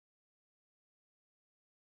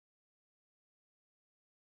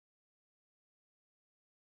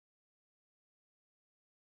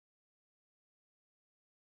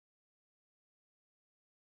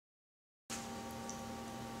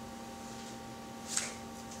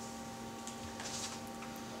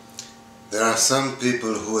There are some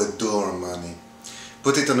people who adore money,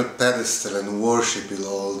 put it on a pedestal and worship it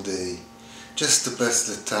all day, just to pass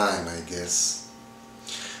the time, I guess.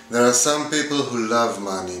 There are some people who love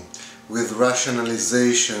money, with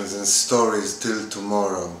rationalizations and stories till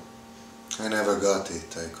tomorrow. I never got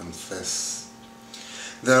it, I confess.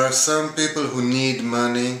 There are some people who need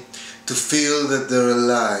money to feel that they're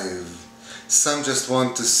alive. Some just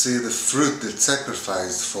want to see the fruit that's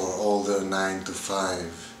sacrificed for all their 9 to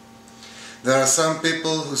 5. There are some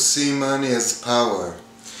people who see money as power,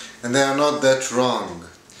 and they are not that wrong,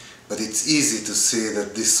 but it's easy to see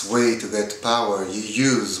that this way to get power you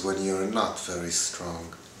use when you're not very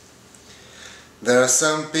strong. There are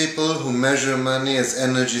some people who measure money as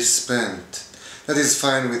energy spent. That is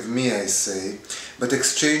fine with me, I say, but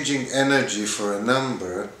exchanging energy for a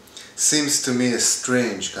number seems to me a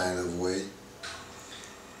strange kind of way.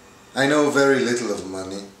 I know very little of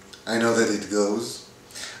money. I know that it goes.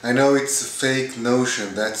 I know it's a fake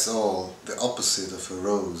notion, that's all, the opposite of a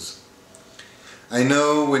rose. I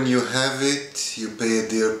know when you have it, you pay a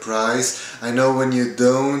dear price. I know when you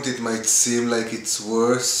don't, it might seem like it's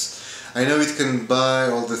worse. I know it can buy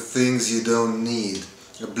all the things you don't need,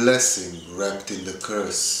 a blessing wrapped in the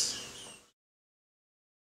curse.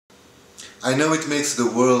 I know it makes the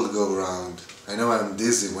world go round. I know I'm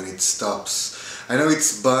dizzy when it stops. I know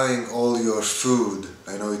it's buying all your food.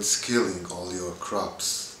 I know it's killing all your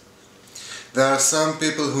crops. There are some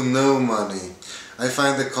people who know money. I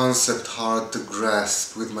find the concept hard to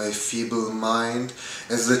grasp with my feeble mind,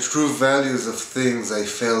 as the true values of things I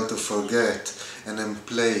fail to forget and am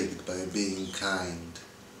plagued by being kind.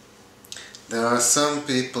 There are some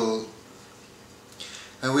people.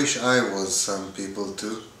 I wish I was some people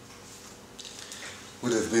too.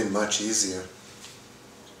 Would have been much easier.